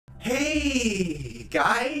Hey,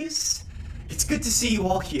 guys. It's good to see you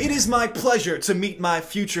all here. It is my pleasure to meet my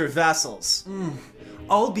future vassals.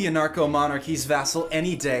 I'll be anarcho-monarchy's vassal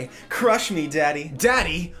any day. Crush me, Daddy.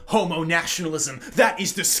 Daddy? Homo-nationalism. That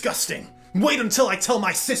is disgusting. Wait until I tell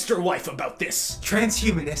my sister-wife about this.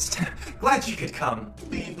 Transhumanist. Glad you could come.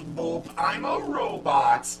 Beep boop, I'm a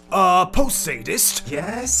robot. Post-sadist?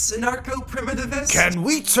 Yes, anarcho-primitivist? Can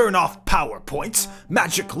we turn off PowerPoint?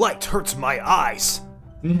 Magic light hurts my eyes.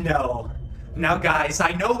 No. Now guys,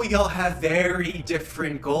 I know we all have very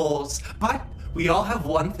different goals, but we all have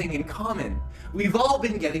one thing in common. We've all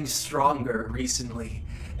been getting stronger recently.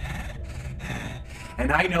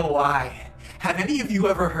 And I know why. Have any of you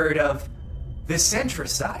ever heard of the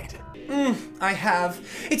Centricide? I have.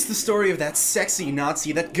 It's the story of that sexy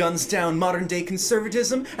Nazi that guns down modern-day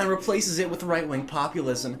conservatism and replaces it with right-wing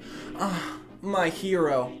populism. My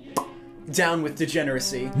hero. Down with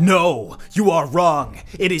degeneracy. No, you are wrong.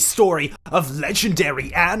 It is story of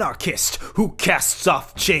legendary anarchist who casts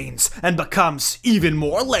off chains and becomes even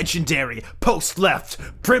more legendary post-left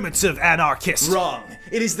primitive anarchist. Wrong.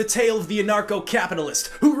 It is the tale of the anarcho-capitalist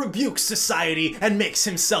who rebukes society and makes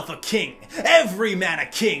himself a king. Every man a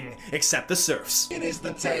king, except the serfs. It is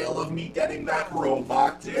the tale of me getting that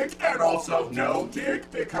robot dick, and also no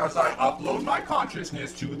dick because I upload my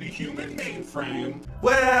consciousness to the human mainframe.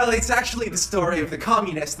 Well, it's actually the story of the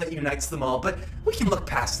communist that unites them all, but we can look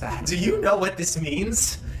past that. Do you know what this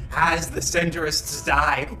means? As the centrists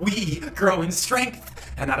die, we grow in strength.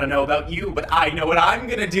 And I don't know about you, but I know what I'm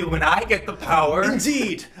gonna do when I get the power.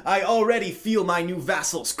 Indeed! I already feel my new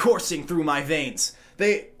vassals coursing through my veins.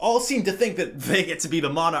 They all seem to think that they get to be the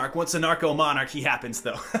monarch once anarcho-monarchy happens,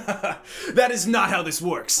 though. That is not how this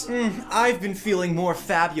works. I've been feeling more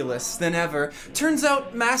fabulous than ever. Turns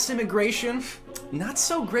out mass immigration, not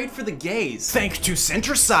so great for the gays. Thanks to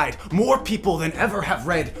Centricide, more people than ever have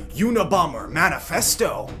read Unabomber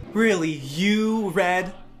Manifesto. Really, you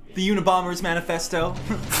read the Unabomber's Manifesto?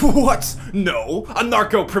 What? No,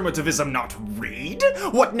 anarcho-primitivism not read?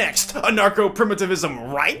 What next?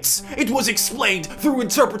 Anarcho-primitivism rights? It was explained through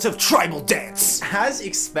interpretive tribal dance. As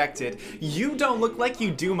expected, you don't look like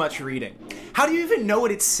you do much reading. How do you even know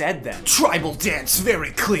what it said then? Tribal dance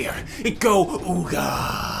very clear. It go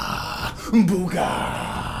ooga,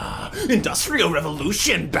 booga. Industrial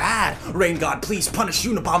Revolution, bad. Rain God, please punish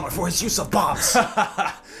Unabomber for his use of bombs.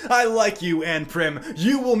 I like you, Ann Prim.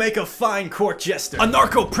 You will make a fine court jester.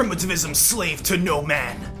 Anarcho-primitivism slave to no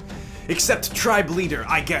man. Except tribe leader,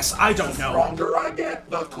 I guess. I don't know. The stronger I get,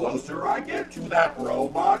 the closer I get to that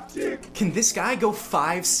robot dick. Can this guy go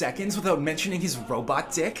 5 seconds without mentioning his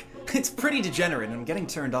robot dick? It's pretty degenerate and I'm getting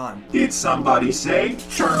turned on. Did somebody say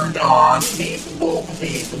turned on? Beep boop,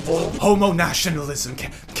 beep boop. Homo-nationalism.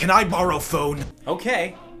 Can I borrow phone?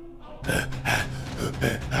 Okay.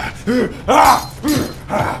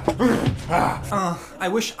 I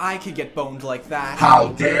wish I could get boned like that. How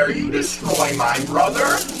dare you destroy my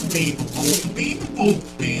brother? Beep boop, beep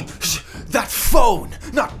boop, beep. That phone,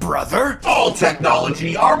 not brother. All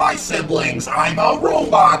technology are my siblings. I'm a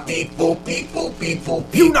robot. Beep boop, beep boop, beep boop,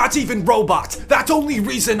 beep. You not even robot. That only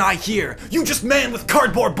reason I hear. You just man with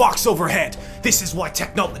cardboard box overhead. This is why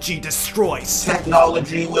technology destroys.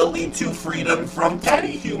 Technology will lead to freedom from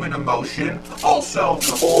petty human emotion. Also,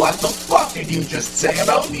 what the fuck did you just say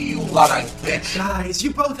about me, you Luddite bitch? Guys,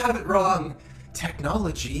 you both have it wrong.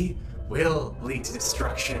 Technology will lead to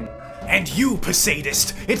destruction. And you,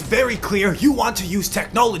 Posadist, it's very clear you want to use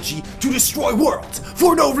technology to destroy worlds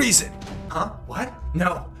for no reason. Huh? What?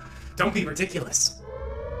 No. Don't be ridiculous.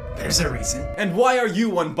 There's a reason. And why are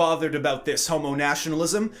you unbothered about this,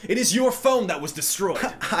 homo-nationalism? It is your phone that was destroyed.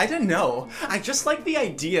 I don't know. I just like the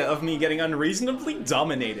idea of me getting unreasonably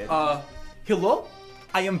dominated. Hello?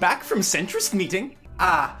 I am back from centrist meeting.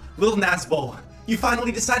 Ah, little Nazbol. You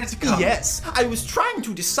finally decided to come. Yes, I was trying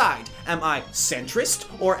to decide, am I centrist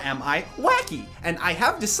or am I wacky? And I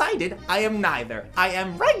have decided I am neither. I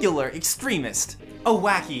am regular extremist. A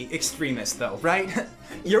wacky extremist though, right?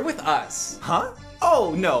 You're with us. Huh?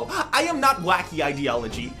 Oh no, I am not wacky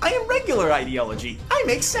ideology. I am regular ideology. I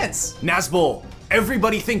make sense. Nazbol,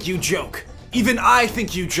 everybody think you joke. Even I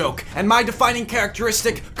think you joke, and my defining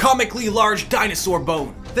characteristic, comically large dinosaur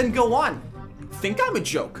bone. Then go on. Think I'm a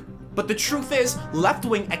joke. But the truth is,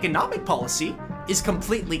 left-wing economic policy is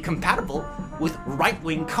completely compatible with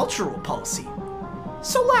right-wing cultural policy.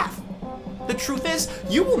 So laugh. The truth is,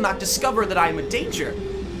 you will not discover that I am a danger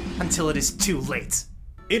until it is too late.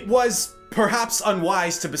 It was perhaps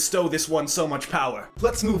unwise to bestow this one so much power.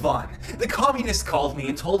 Let's move on. The communists called me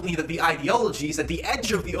and told me that the ideologies at the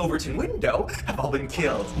edge of the Overton window have all been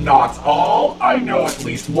killed. Not all. I know at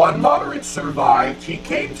least one moderate survived. He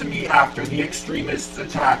came to me after the extremists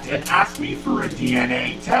attacked and asked me for a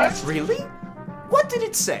DNA test. Really? What did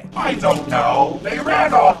it say? I don't know. They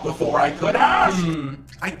ran off before I could ask.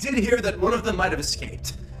 I did hear that one of them might have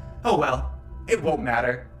escaped. Oh well, it won't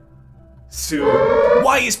matter. Soon.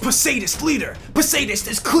 Why is Poseidus leader? Poseidus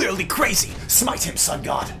is clearly crazy. Smite him, sun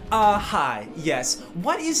god. Hi. Yes.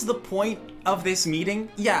 What is the point of this meeting?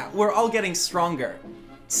 Yeah, we're all getting stronger.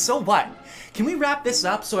 So what? Can we wrap this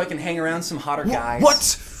up so I can hang around some hotter guys?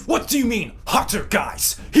 What? What do you mean, hotter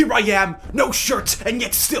guys? Here I am, no shirt, and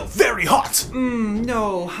yet still very hot.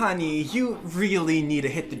 No, honey. You really need to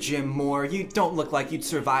hit the gym more. You don't look like you'd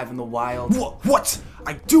survive in the wild. What?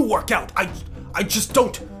 I do work out. I just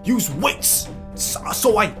don't use weights. So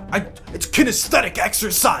it's kinesthetic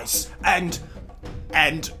exercise. And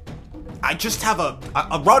I just have a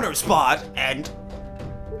runner's bod and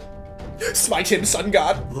smite him, sun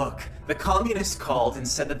god. Look, the communists called and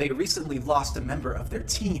said that they recently lost a member of their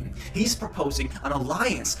team. He's proposing an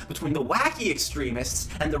alliance between the wacky extremists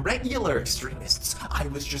and the regular extremists. I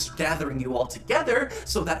was just gathering you all together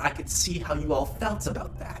so that I could see how you all felt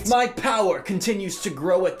about that. My power continues to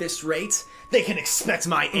grow at this rate. They can expect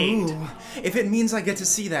my aid. Ooh, if it means I get to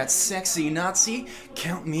see that sexy Nazi,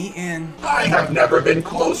 count me in. I have never been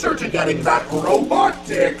closer to getting that robot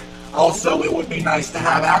dick. Also, it would be nice to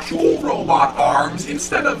have actual robot arms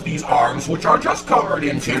instead of these arms which are just covered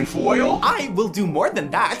in tinfoil. I will do more than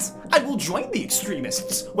that. I will join the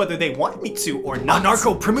extremists, whether they want me to or not.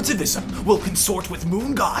 Anarcho-primitivism will consort with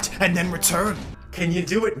Moon God and then return. Can you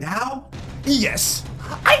do it now? Yes.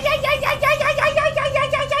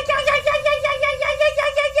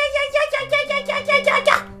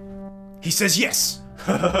 He says yes.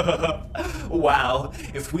 Wow,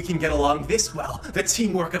 if we can get along this well, the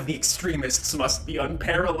teamwork of the extremists must be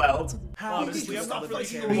unparalleled. Honestly, I'm not really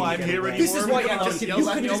sure why I'm here anymore. This is why I'm just yells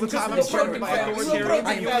at me all the time. I'm part of my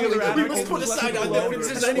authority. We must put aside our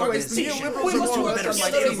differences anyways. The neoliberals are more better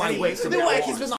state of my way. The Wacky's been the